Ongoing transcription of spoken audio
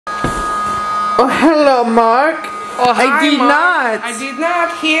Oh, hello, Mark. Oh, hi, I did Mark. not. I did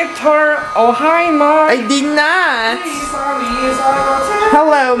not hit her. Oh, hi, Mark. I did not.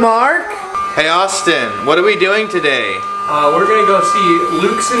 Hello, Mark. Hey, Austin, what are we doing today? We're gonna go see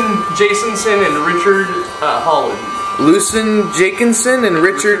Jason and Richard Holland. Lucen Jakinson and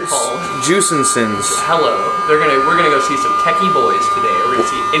Richard Juicensons. Hello. We're gonna go see some techie boys today. We're gonna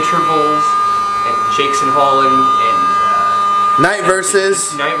see Intervals and Jason Holland and Night Versus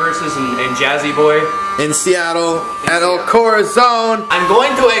and Jazzy Boy in Seattle at El Corazon. I'm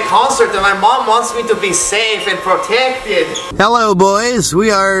going to a concert and my mom wants me to be safe and protected. Hello, boys. We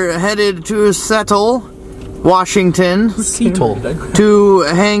are headed to Seattle, Washington, to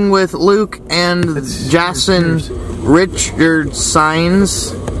hang with Luke and Jason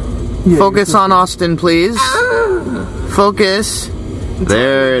Richardson's. Focus on Austin, please. Focus.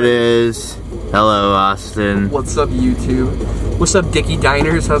 There it is. Hello, Austin. What's up, YouTube? What's up, Dickie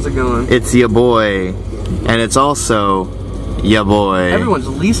Diners? How's it going? It's ya boy, and it's also ya boy. Everyone's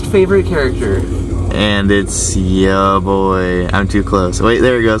least favorite character. And it's ya boy. I'm too close. Wait,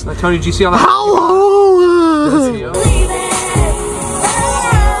 there it goes. Tony, did you see all that? Hello!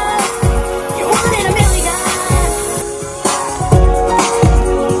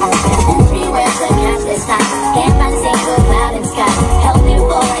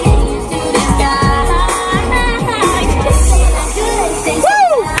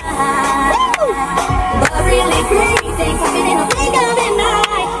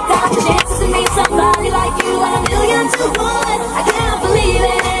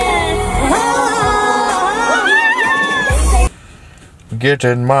 Get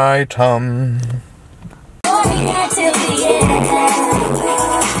in my tum.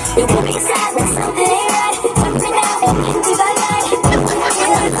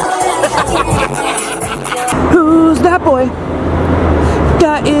 Who's that boy?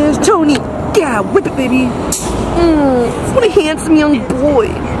 That is Tony. Yeah, whip it, baby. What a handsome young boy.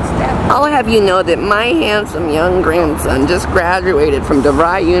 I'll have you know that my handsome young grandson just graduated from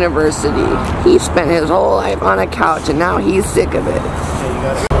DeVry University. He spent his whole life on a couch and now he's sick of it.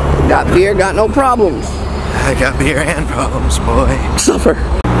 Got beer, got no problems. I got beer and problems, boy. Suffer.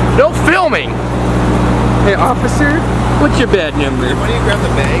 No filming! Hey, officer, what's your bad number? Why don't you grab the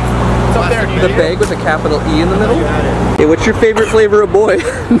bag? It's up there. The bag with a capital E in the middle? Hey, what's your favorite flavor of boy?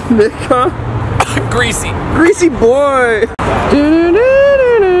 Nick, huh? Greasy. Greasy boy!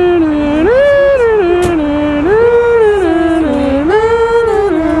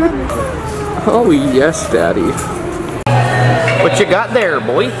 Oh yes, daddy. What you got there,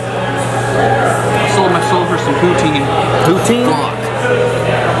 boy? Sold my soul for some poutine. Poutine? Fuck.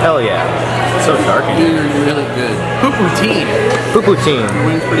 Hell yeah. It's so dark in here. Really good. Poutine. Poutine.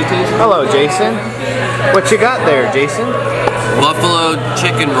 Wings pretty tasty. Hello, Jason. What you got there, Jason? Buffalo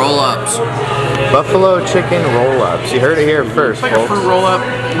chicken roll-ups. Buffalo chicken roll-ups. You heard it here first, Like a folks. fruit roll-up,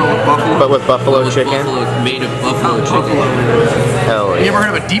 buffalo. But with buffalo chicken? Made of buffalo chicken. Hell yeah. You ever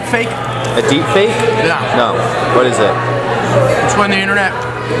heard of a deep fake? A deep fake? Yeah. No. What is it? It's when the internet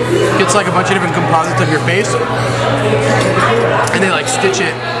gets like a bunch of different composites of your face and they like stitch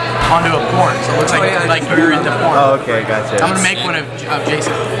it onto a porn. So it looks like you're in the porn. Oh, okay, gotcha. I'm gonna make one of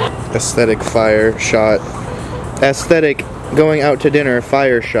Jason. Aesthetic fire shot. Aesthetic going out to dinner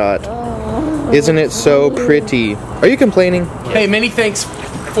fire shot. Isn't it so pretty? Are you complaining? Hey, many thanks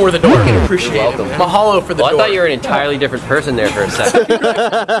for the door. Appreciate it. Mahalo for the door. I thought you were an entirely different person there for a second.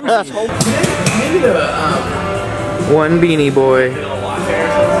 One beanie boy.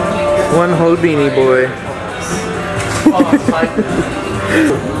 One whole beanie boy.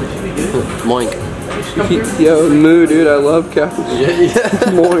 Moink. Yo, moo, dude, I love cows.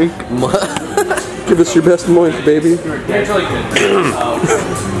 Moink. Give us your best moink, baby.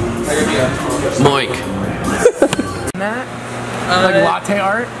 Moink. Like latte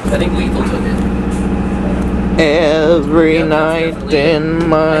art. I think Lethal took it. Every night in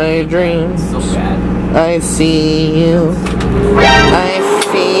my dreams, So bad. I see you. I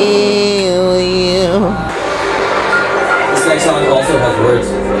feel you. This next song also has words.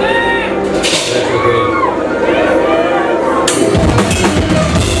 That's really great.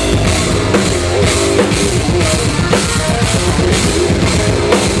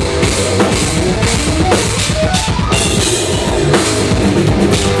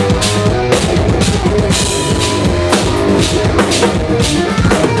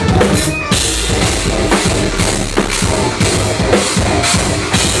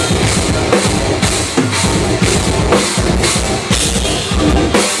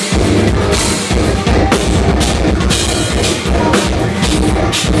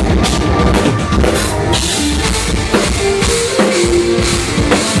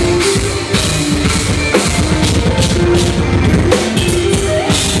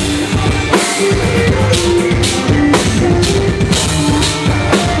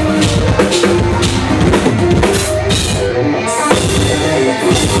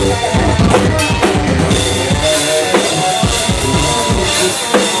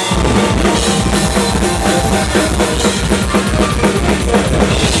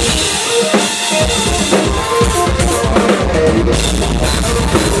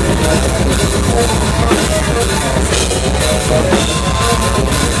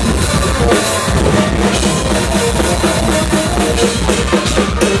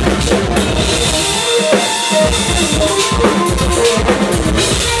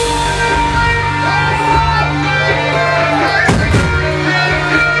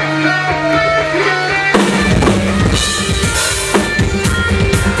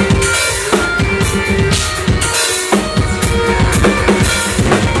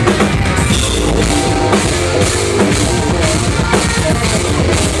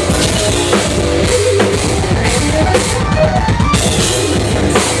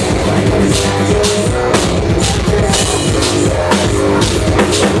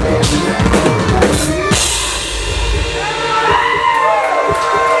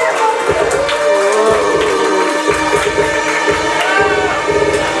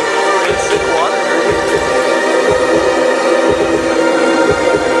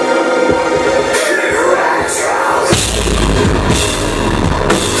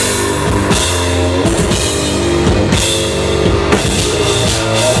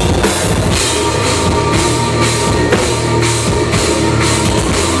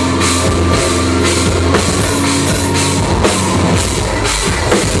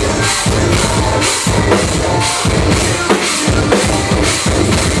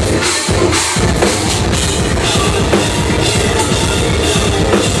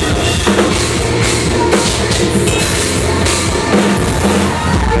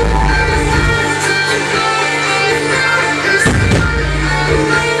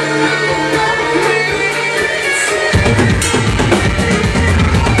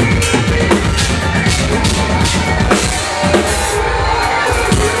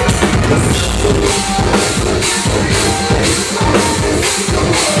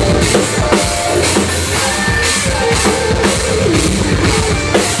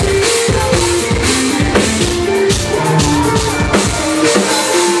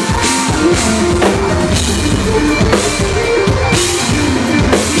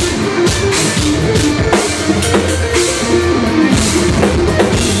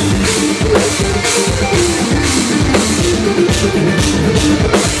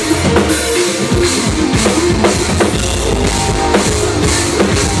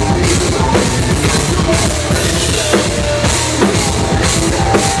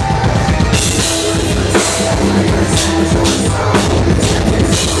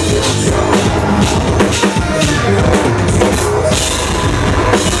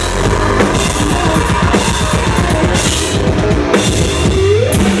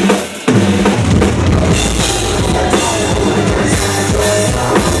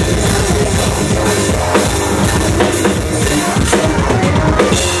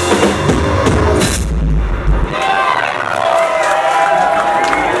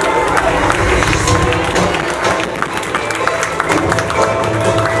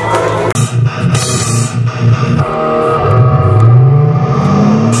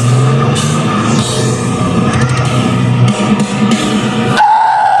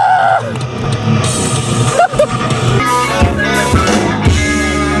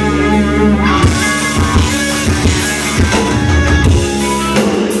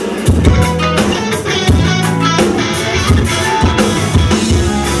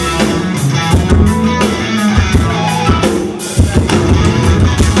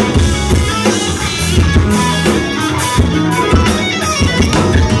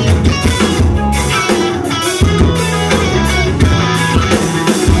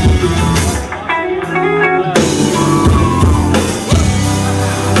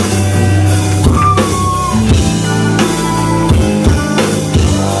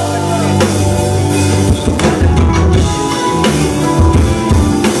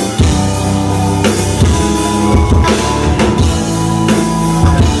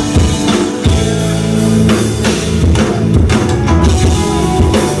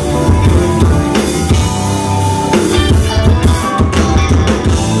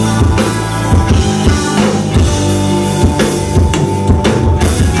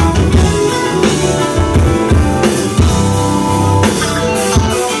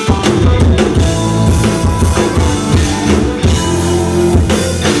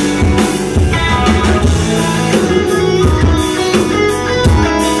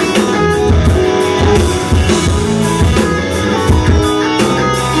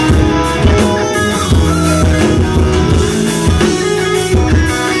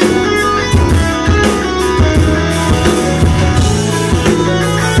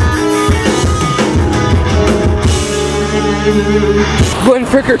 Glenn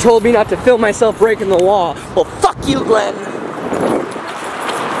Fricker told me not to film myself breaking the law. Well, fuck you, Glenn.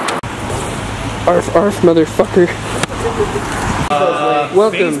 Arf, arf, motherfucker.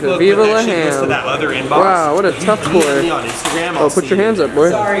 Welcome to Viva La Ham. Wow, what a tough boy. Oh, put your hands up,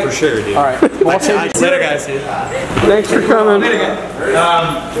 boy. For sure, dude. Alright. Later, guys. Thanks for coming.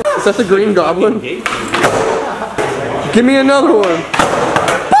 Is that the Green Goblin? Give me another one.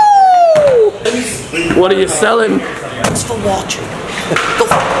 What are you selling? Thanks for watching. Go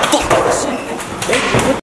fuck yourself.